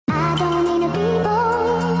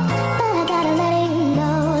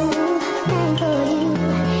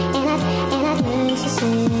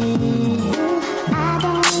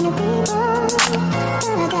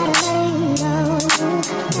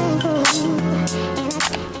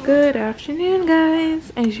Good afternoon,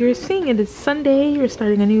 guys. As you're seeing, it is Sunday. We're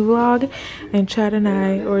starting a new vlog, and Chad and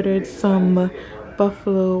I ordered some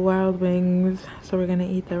Buffalo Wild Wings, so we're gonna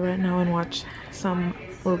eat that right now and watch some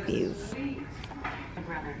movies.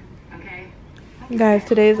 Guys,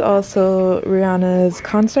 today is also Rihanna's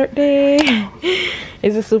concert day.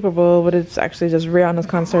 It's a Super Bowl, but it's actually just Rihanna's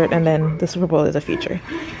concert, and then the Super Bowl is a feature.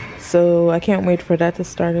 So I can't wait for that to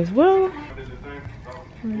start as well.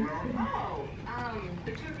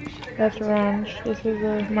 That's ranch. This is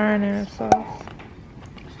a marinara sauce.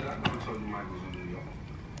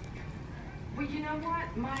 Well, you know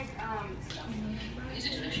what, Mike? Is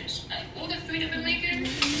it delicious? All the food I've been making.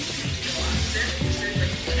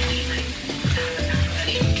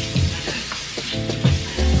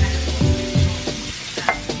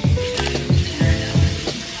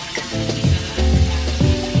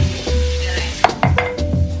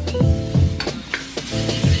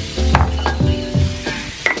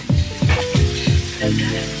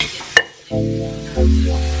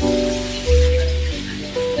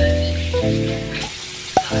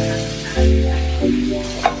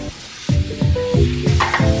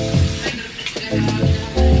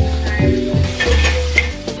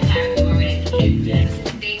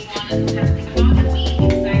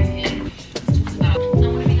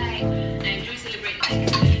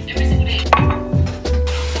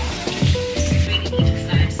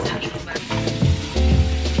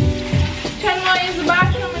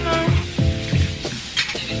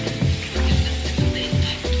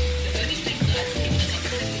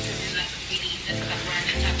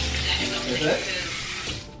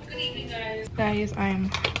 Guys, I'm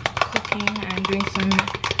cooking. I'm doing some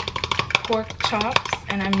pork chops,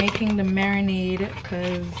 and I'm making the marinade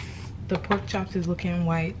because the pork chops is looking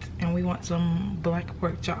white and we want some black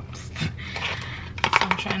pork chops. So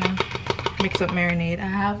I'm trying to mix up marinade. I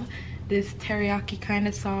have this teriyaki kind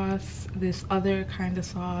of sauce, this other kind of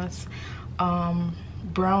sauce,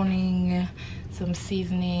 browning, some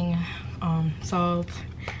seasoning, salt,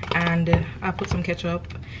 and I put some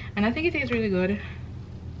ketchup, and I think it tastes really good.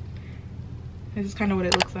 This is kind of what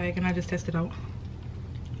it looks like, and I just tested out.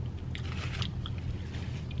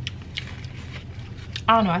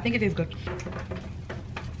 I don't know, I think it tastes good.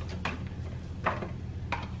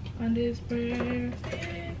 And it's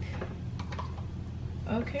perfect.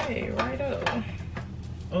 Okay, righto.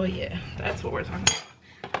 Oh yeah, that's what we're talking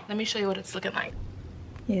about. Let me show you what it's looking like.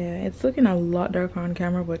 Yeah, it's looking a lot darker on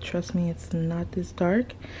camera, but trust me, it's not this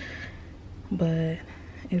dark. But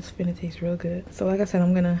it's gonna taste real good. So like I said,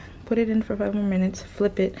 I'm gonna put it in for 5 more minutes,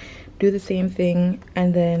 flip it, do the same thing,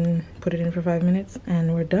 and then put it in for 5 minutes,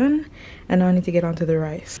 and we're done. And now I need to get onto the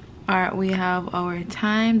rice. All right, we have our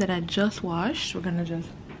thyme that I just washed. We're gonna just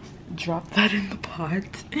drop that in the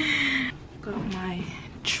pot. Got my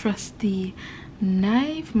trusty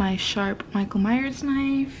knife, my sharp Michael Myers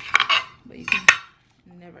knife, but you can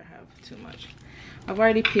never have too much. I've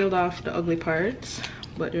already peeled off the ugly parts,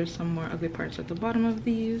 but there's some more ugly parts at the bottom of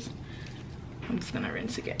these. I'm just gonna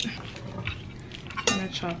rinse again. I'm gonna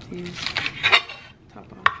chop these top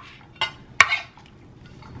off.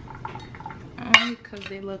 Only because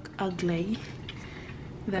they look ugly.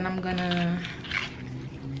 Then I'm gonna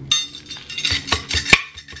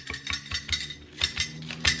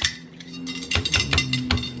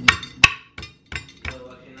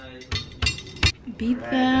beat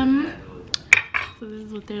them. So this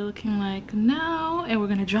is what they're looking like now, and we're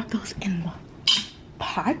gonna drop those in the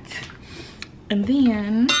pot, and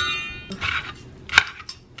then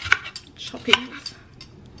choppings,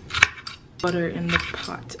 butter in the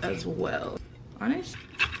pot as well. Honest.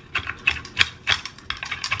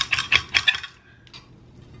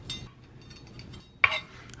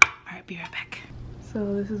 All right, be right back.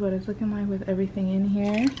 So this is what it's looking like with everything in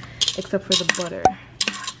here, except for the butter.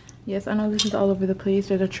 Yes, I know this is all over the place.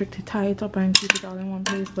 There's a trick to tie it up and keep it all in one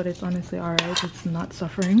place, but it's honestly all right. It's not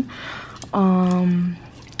suffering.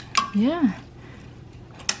 Yeah.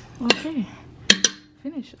 Okay.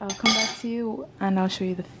 Finish. I'll come back to you and I'll show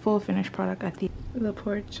you the full finished product at the end. The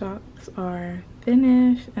pork chops are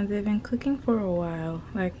finished, and they've been cooking for a while,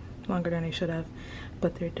 like longer than they should have,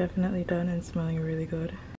 but they're definitely done and smelling really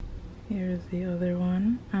good. Here's the other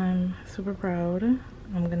one. I'm super proud.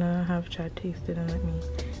 I'm gonna have Chad taste it and let me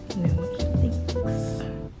know what he thinks.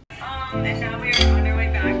 And now we are on our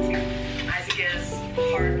way back to Isaac's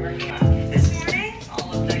hard workout. This morning,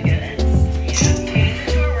 all of the goods. You know, get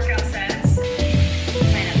into our workout sets.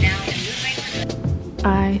 Sign up now and move.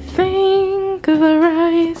 I think the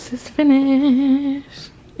rice is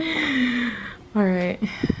finished. All right,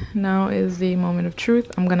 now is the moment of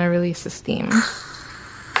truth. I'm gonna release the steam.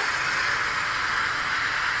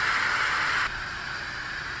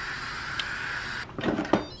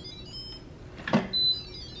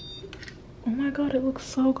 god, it looks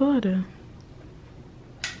so good.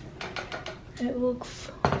 It looks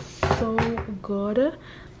so good.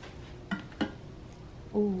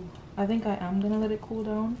 Oh, I think I am gonna let it cool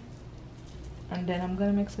down and then I'm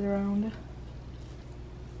gonna mix it around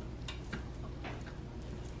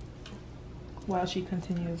while she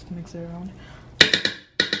continues to mix it around.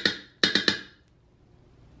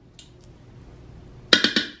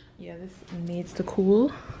 Yeah, this needs to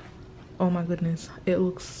cool. Oh my goodness, it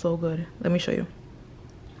looks so good. Let me show you.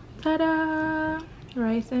 Ta-da!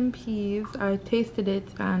 Rice and peas. I tasted it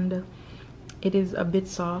and it is a bit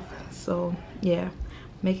soft, so yeah,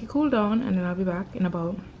 make it cool down and then I'll be back in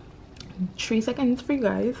about 3 seconds for you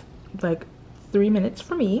guys, like 3 minutes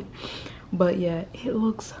for me. But yeah, it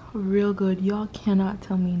looks real good. Y'all cannot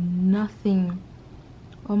tell me nothing.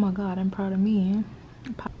 Oh my god, I'm proud of me.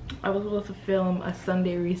 I was supposed to film a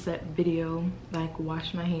Sunday reset video, like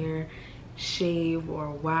wash my hair, shave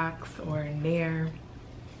or wax or nair,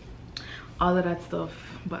 all of that stuff,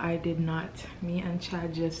 but I did not. Me and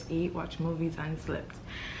Chad just ate, watched movies and slept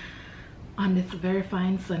on this very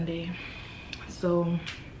fine Sunday. So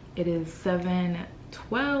it is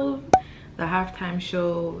 7:12. The halftime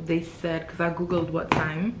show, they said, because I googled what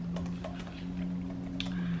time,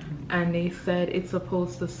 and they said it's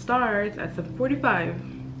supposed to start at 7:45.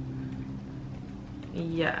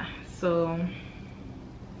 Yeah, so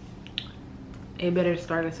it better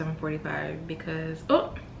start at 7:45 because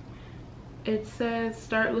oh, it says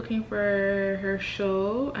start looking for her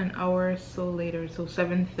show an hour or so later, so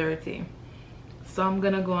 7:30. So I'm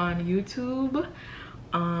gonna go on YouTube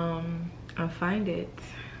and find it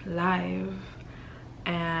live,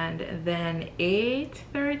 and then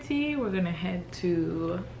 8:30 we're gonna head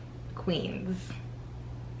to Queens.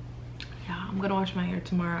 Yeah, I'm gonna wash my hair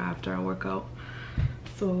tomorrow after I work out.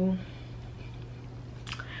 So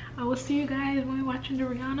I will see you guys when we're watching the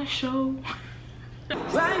Rihanna show. I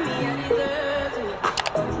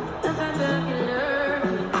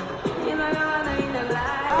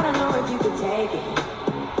don't know if you could take it.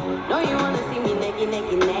 No, you wanna see me naked,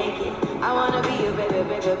 naked, naked. I wanna be a baby,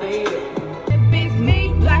 baby, baby. It beats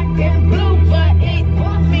me black and blue, but it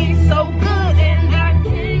wants me so good, and I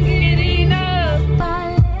can't get enough.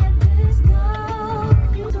 I let this go.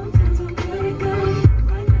 You don't feel so good, good.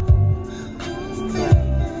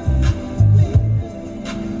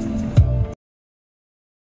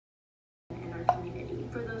 In our community.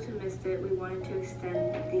 For those who missed it, we wanted to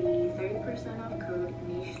extend the 30% off code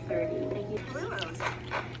NICHE30. Thank you. Blue rose.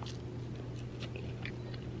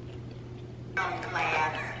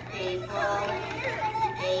 Class people,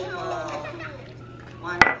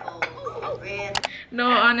 wonderful, red. No,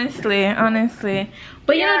 honestly.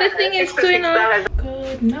 But you know, the thing is too, you know.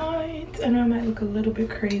 Good night. I know I might look a little bit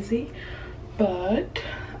crazy, but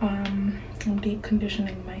I'm deep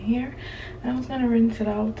conditioning my hair. I was gonna rinse it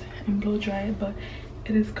out and blow dry it, but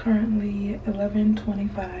it is currently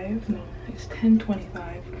 11:25. No, it's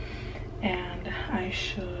 10:25, and I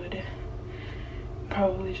should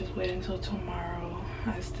probably just wait until tomorrow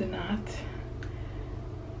as to not,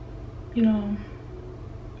 you know,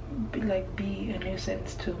 be a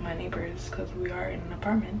nuisance to my neighbors, because we are in an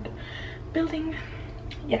apartment building.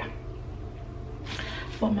 Yeah,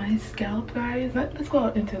 but my scalp, guys, let's go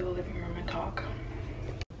out into the living room and talk.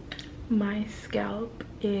 My scalp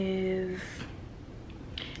is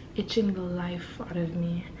itching the life out of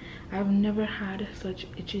me. I've never had such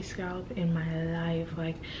itchy scalp in my life.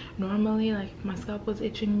 Like normally, like if my scalp was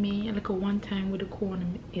itching me, like a one time with a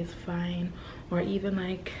comb is fine, or even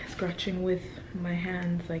like scratching with my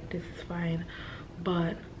hands, like this is fine.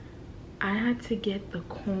 But I had to get the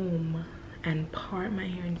comb and part my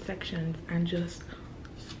hair in sections and just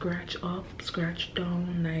scratch up, scratch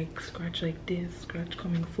down, like scratch like this, scratch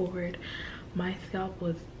coming forward. My scalp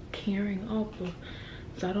was tearing up.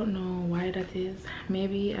 So I don't know why that is.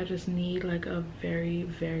 Maybe I just need like a very,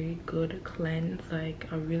 very good cleanse, like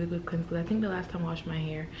a really good cleanse. Because I think the last time I washed my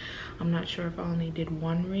hair, I'm not sure if I only did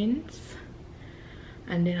one rinse,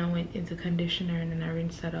 and then I went into conditioner and then I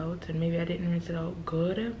rinsed that out, and maybe I didn't rinse it out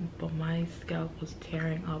good, but my scalp was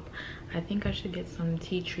tearing up. I think I should get some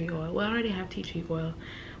tea tree oil. Well, I already have tea tree oil,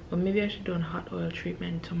 but maybe I should do a hot oil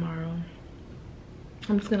treatment tomorrow.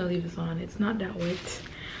 I'm just gonna leave this on. It's not that wet.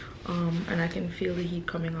 And I can feel the heat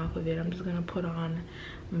coming off of it. I'm just gonna put on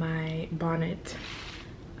my bonnet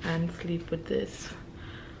and sleep with this.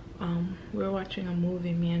 We're watching a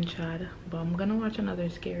movie, me and Chad, but I'm gonna watch another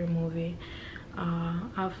scary movie.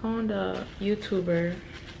 I found a YouTuber.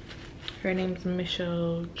 Her name's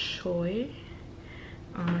Michelle Choi.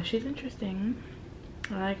 She's interesting.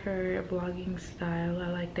 I like her vlogging style. I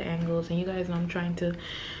like the angles, and you guys know I'm trying to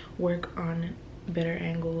work on better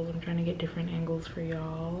angles. I'm trying to get different angles for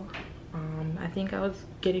y'all. I think I was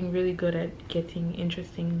getting really good at getting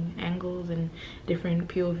interesting angles and different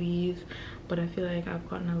POVs, but I feel like I've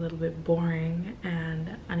gotten a little bit boring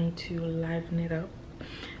and I need to liven it up.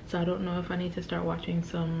 So I don't know if I need to start watching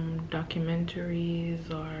some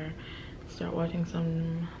documentaries or start watching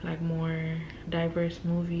some like more diverse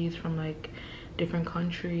movies from like different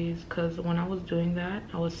countries, because when I was doing that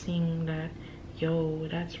I was seeing that, yo,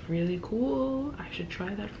 that's really cool, I should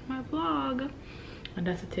try that for my vlog. And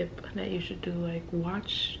that's a tip that you should do, like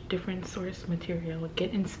watch different source material,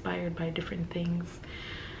 get inspired by different things.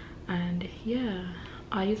 And yeah,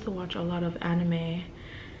 I used to watch a lot of anime,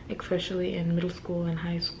 especially in middle school and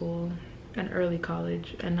high school and early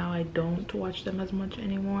college, and now I don't watch them as much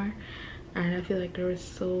anymore. And I feel like they were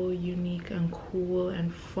so unique and cool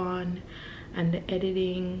and fun, and the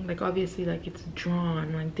editing, like obviously like it's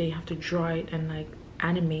drawn, like they have to draw it and like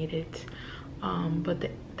animate it, but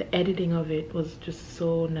the editing of it was just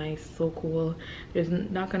so nice, so cool. There's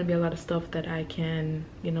not going to be a lot of stuff that I can,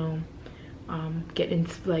 you know, get in,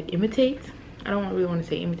 like imitate. I don't really want to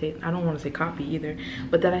say imitate, I don't want to say copy either,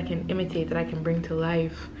 but that I can imitate, that I can bring to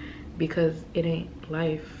life, because it ain't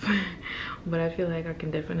life. But I feel like I can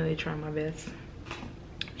definitely try my best.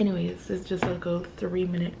 Anyways, it's just like a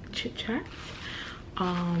 3-minute chit chat.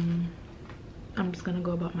 I'm just gonna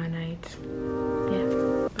go about my night.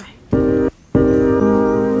 Yeah, bye.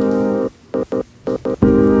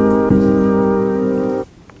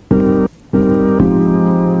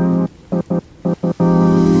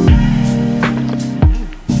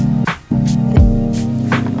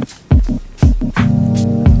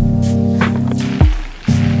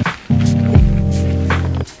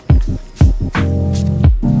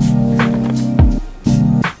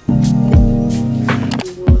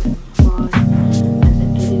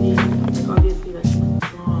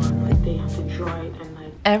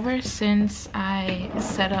 Ever since I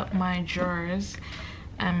set up my drawers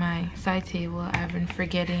and my side table, I've been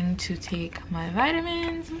forgetting to take my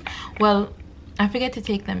vitamins. Well, I forget to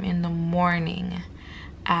take them in the morning,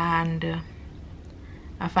 and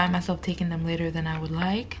I find myself taking them later than I would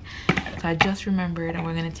like. So I just remembered, and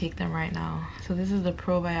we're gonna take them right now. So this is the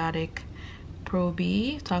probiotic Pro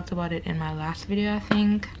B. Talked about it in my last video, I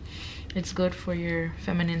think. It's good for your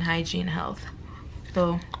feminine hygiene health.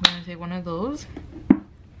 So we're gonna take one of those.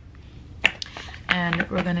 And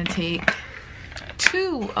we're gonna take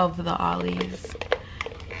 2 of the ollies,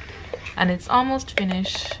 and it's almost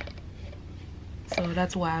finished, so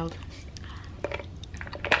that's wild.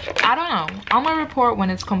 I don't know, I'm gonna report when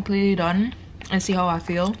it's completely done and see how I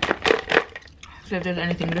feel, see if there's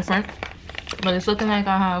anything different. But it's looking like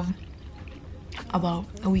I have about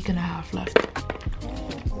a week and a half left.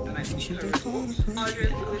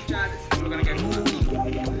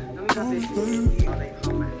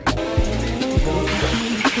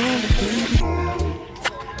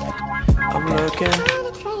 I'm looking,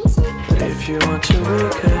 but if you want to, we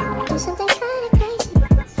could do something kinda crazy.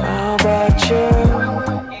 How about you?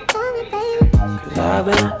 Cause I've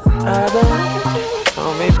been,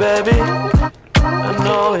 on me, baby. I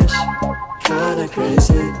know it's kinda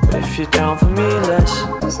crazy, but if you're down for me, let's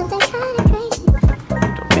do something kinda crazy.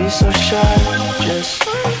 Don't be so shy, just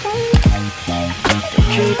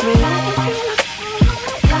keep me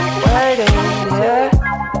waiting, yeah.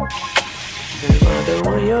 The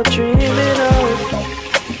one you're dreaming of.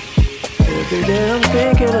 Every day I'm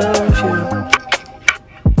thinking of you.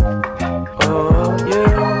 Oh, you.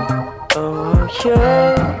 Oh,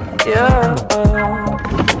 yeah. Yeah.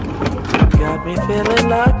 Got me feeling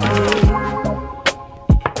lucky.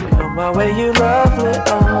 Come my way, you lovely.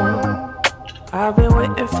 Oh, I've been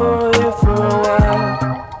waiting for you for a while.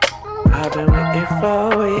 I've been waiting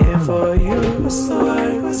for you. What's the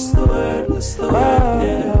word? What's the word? What's the word?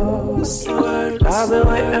 Yeah. What's the word? I've been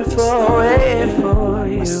waiting for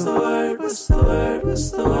you. What's the word? What's the word?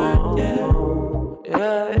 What's the word? Yeah.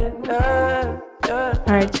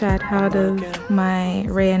 Alright, Chad, how does my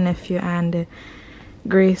Ray and nephew and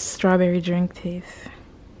Grace strawberry drink taste?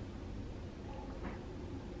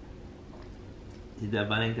 Is that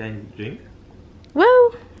Valentine's drink?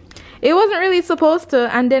 Well, it wasn't really supposed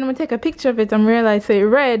to, and then we take a picture of it and realize it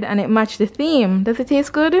red and it matched the theme. Does it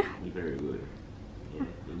taste good? Very good. Yeah,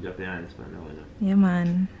 you got the hands for now. Yeah,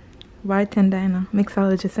 man. Bartender, you know.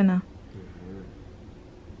 Mixologist, you know.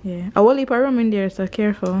 Yeah. A whole heap of rum in there, so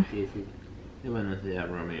careful. Taste it. You want to say have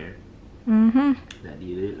rum here. That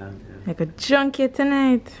you did long time. Like a junkie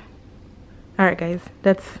tonight. Alright, guys.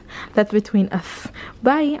 That's between us.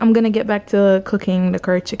 Bye. I'm gonna get back to cooking the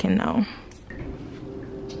curry chicken now.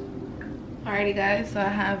 Alrighty guys, so I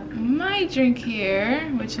have my drink here,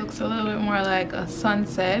 which looks a little bit more like a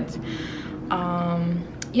sunset.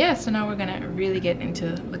 Yeah, so now we're gonna really get into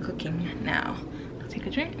the cooking now. Let's take a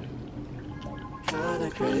drink.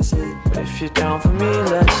 Kinda crazy. If you're down for me,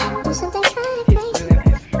 let's It's really nice.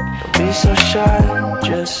 don't be so shy.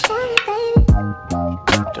 Just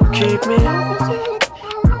don't keep me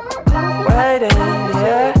waiting.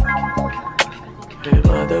 Yeah,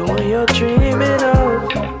 you're the one you're dreaming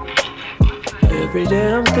of. Every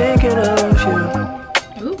day I'm thinking of you.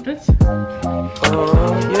 Ooh, that's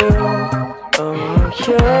Oh, you. Oh,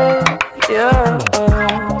 yeah. Yeah.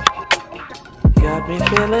 Got me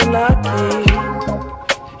feeling lucky.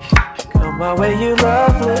 Come my way, you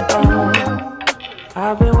lovely.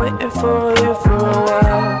 I've been waiting for you for a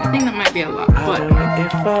while. I think that might be a lot, I've but been waiting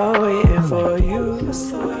for you.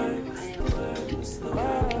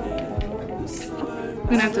 we're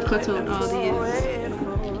gonna have to cut out all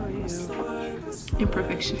these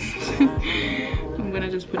imperfections. I'm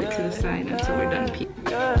gonna just put it to the side until we're done peeling.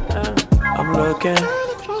 I'm looking,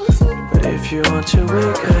 but if you want to, we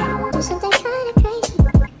could.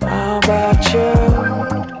 How about you?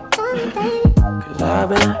 Cause I've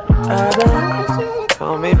been,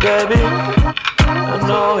 call me baby. I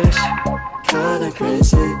know it's kinda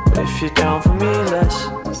crazy, but if you're down for me, let's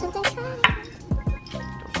don't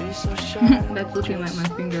be so shy. That's looking like my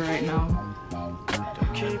finger right now.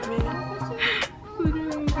 Don't keep me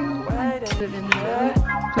Put it in there.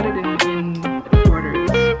 Put it in quarters.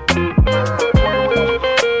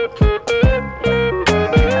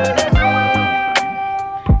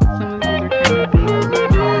 Some of these are kind of big.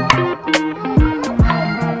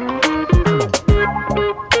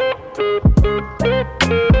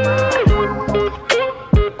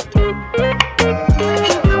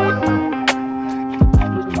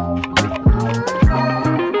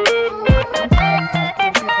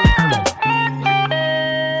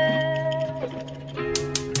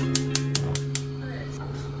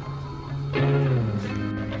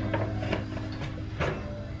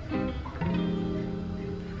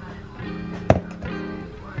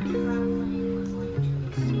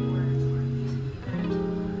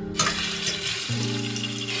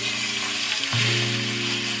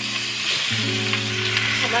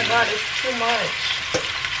 Oh my god, it's too much.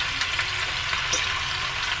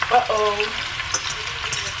 Uh-oh.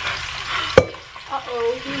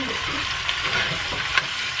 Uh-oh.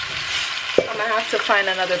 I'm gonna have to find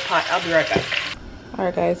another pot. I'll be right back.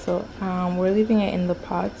 Alright guys, so we're leaving it in the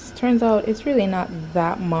pots. Turns out it's really not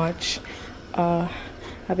that much.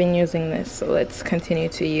 I've been using this, so let's continue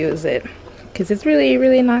to use it. Because it's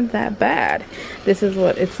really not that bad. This is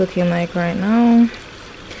what it's looking like right now.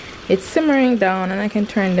 It's simmering down and I can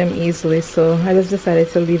turn them easily, so I just decided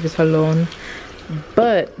to leave it alone.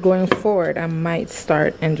 But going forward, I might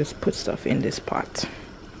start and just put stuff in this pot.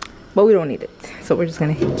 But we don't need it, so we're just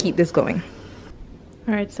gonna keep this going.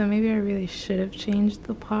 Alright, so maybe I really should have changed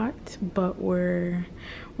the pot, but we're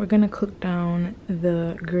gonna cook down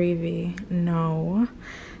the gravy now.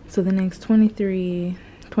 So the next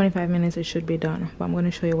 25 minutes it should be done, but I'm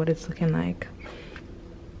gonna show you what it's looking like.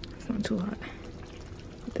 It's not too hot.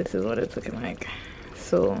 This is what it's looking like.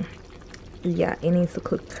 So yeah, it needs to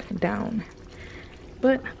cook down,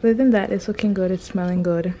 but other than that, it's looking good. It's smelling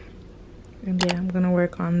good. And yeah, I'm gonna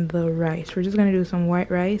work on the rice. We're just gonna do some white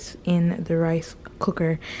rice in the rice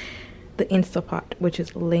cooker, the Instapot, which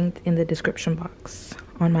is linked in the description box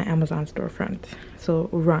on my Amazon storefront. So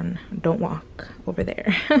run, don't walk over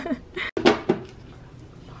there.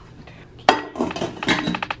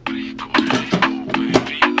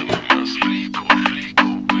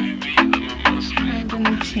 I'm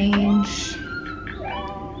gonna change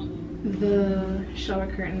the shower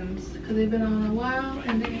curtains because they've been on a while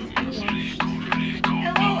and they need to be washed.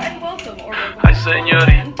 Hello and welcome, or Ay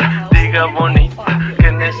señorita, diga bonita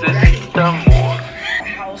que necesita amor.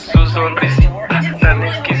 Su sonrisita tan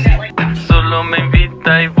exquisita, solo me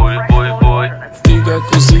invita y voy. Diga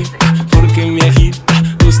cosita, porque me agita,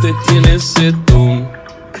 usted tiene ese don.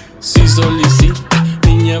 Si solicita,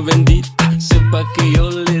 niña bendita, sepa que yo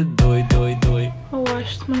le doy. I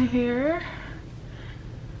washed my hair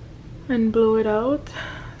and blew it out.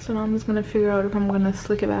 So now I'm just gonna figure out if I'm gonna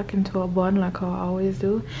slick it back into a bun like how I always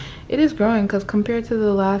do. It is growing because compared to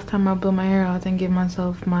the last time I blew my hair out and gave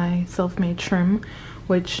myself my self-made trim,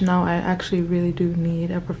 which now I actually really do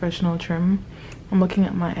need a professional trim. I'm looking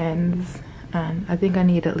at my ends and I think I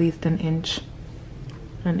need at least an inch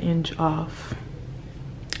off,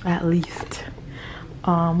 at least,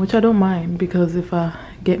 which I don't mind because if I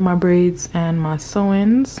get my braids and my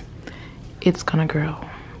sew-ins, it's gonna grow.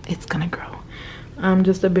 I'm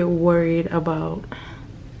just a bit worried about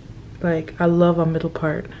Like, I love a middle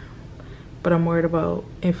part, but I'm worried about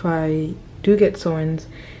if I do get sew-ins,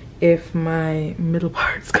 if my middle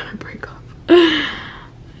part's gonna break off.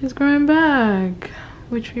 It's growing back,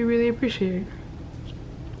 which we really appreciate.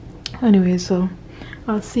 Anyway, so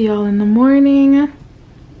I'll see y'all in the morning.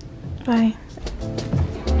 Bye.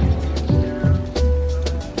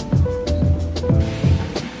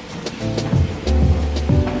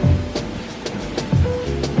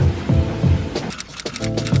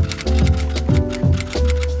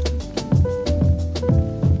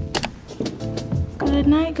 Good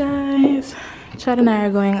night, guys. Chad and I are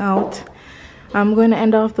going out. I'm going to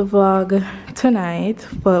end off the vlog tonight,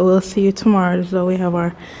 but we'll see you tomorrow. So we have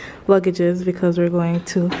our luggages because we're going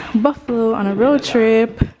to Buffalo on a road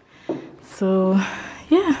trip. So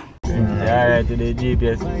yeah. Yeah, to the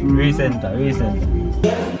GPS recent. Anyways,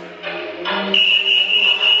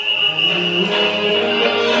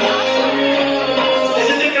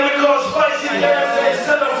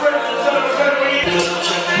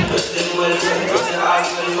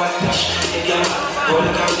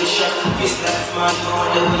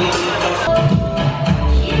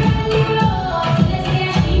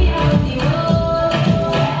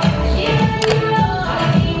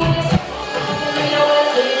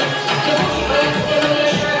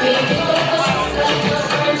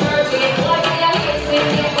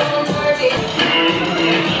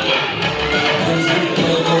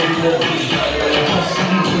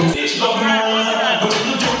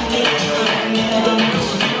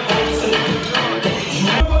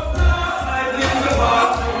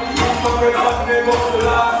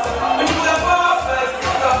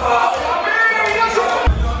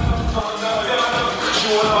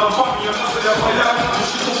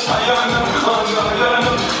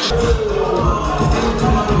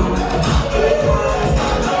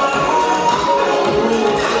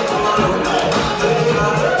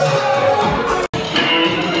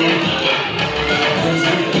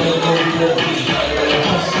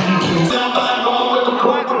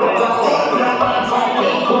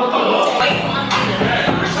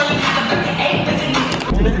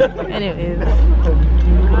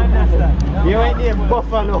 You ain't named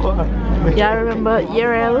Buffalo. y'all remember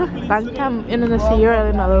URL? Long time you didn't see URL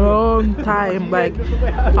in a long time, like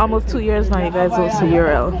almost 2 years now. You guys don't see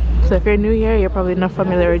URL. So if you're new here, you're probably not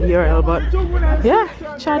familiar with URL, but yeah,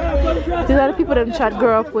 Chad. These are the people that Chad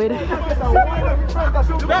grew up with.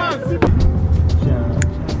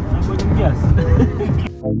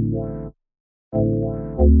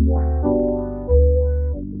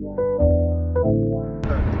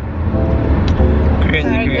 Good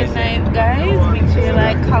night, guys. Make sure you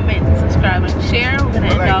like, comment, subscribe, and share. We're gonna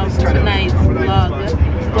end off tonight's vlog.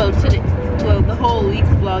 Well, the whole week's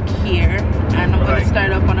vlog here, and I'm gonna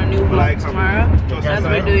start up on a new vlog tomorrow as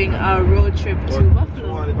we're doing our road trip to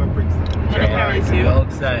Buffalo.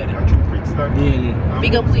 Outside. Daily.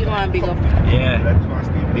 Big up, we want big up. Yeah.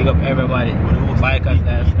 Big up everybody. Bikers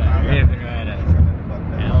lifestyle. Raving riders.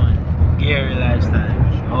 Yeah, man. Gary lifestyle.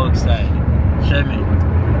 Outside. Show me.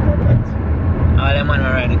 All them man will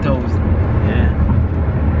ride the toes. Yeah.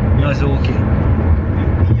 You know it's okay.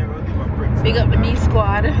 Big up the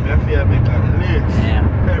B-sqaud. Yeah.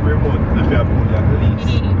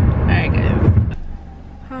 Alright, guys.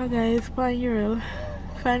 Hi, guys. URL.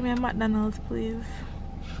 Find me at McDonald's, please.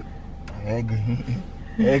 Egg,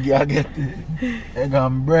 I get egg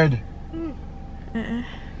and bread.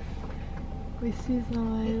 We seasonal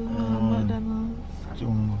McDonald's.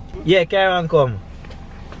 Yeah, carry on, come.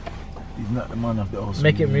 He's not the man of the house.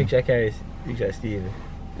 Make him reach a carry. Reach a steal.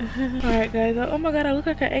 Alright, guys. Oh my god, I look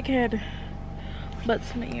like an egghead. But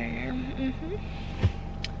my ear.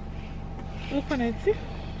 Look on it, see?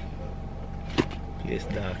 It's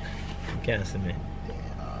dark. You can't see me.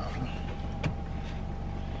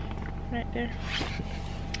 Right there.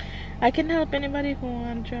 I can help anybody who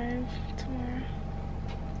want to drive tomorrow.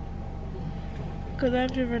 Because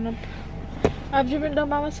I've driven down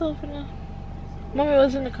by myself, you know. Mommy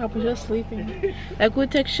was in the car, but just sleeping. Like, we'll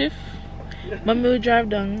take shift. Mommy will drive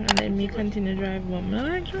down, and then me continue drive. Mom, I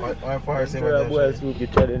like drive.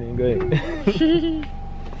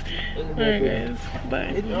 Alright, guys.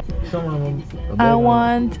 Bye. I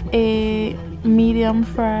want a medium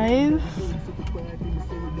fries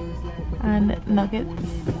and nuggets.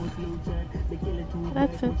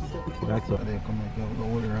 That's it. That's what they come like you have to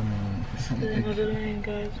order ramen. Another line,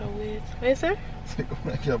 guys. I'll wait. Wait, sir? They come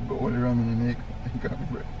like you have to order ramen and make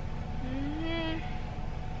bread.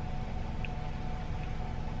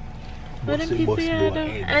 What them people here though?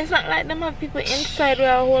 And it's not like them have people inside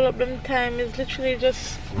where I hold up them time. It's literally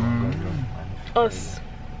just us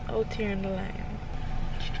out here in the line.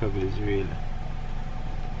 Struggle is real.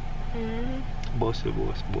 Boss the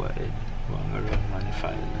boss boy head. Wrong around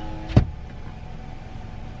manifest.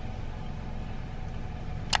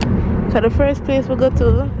 So the first place we go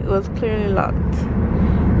to, it was clearly locked.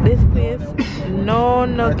 This place, no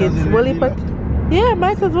nuggets. Willy but yeah,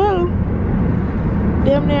 might as well.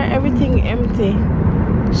 Damn near everything empty.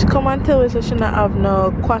 She come and tell us she not have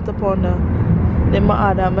no quarter pounder. Then my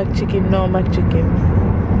order McChicken, no McChicken.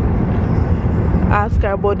 Ask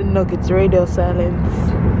her about the nuggets, radio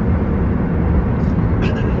silence.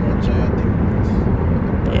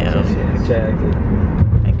 Yeah.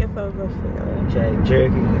 I guess I'll go for Try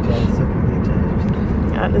jerking, try sucking,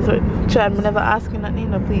 try. yeah, this way. Chad, me never asking that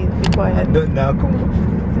Nina, please be quiet. Don't now come up.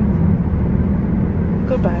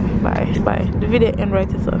 Goodbye, bye, bye. The video end right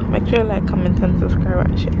here, so make sure you like, comment, and subscribe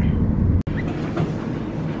and share.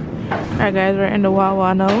 Alright guys, we're in the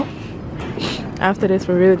Wawa now. After this,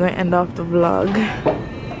 we're really going to end off the vlog.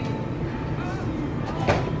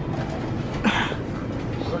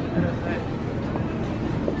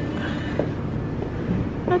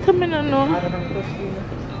 What a minute, no.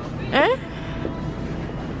 Eh?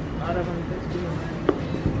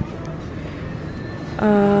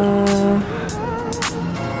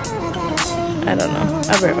 I don't know.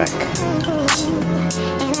 I'll be right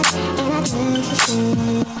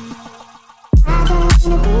back.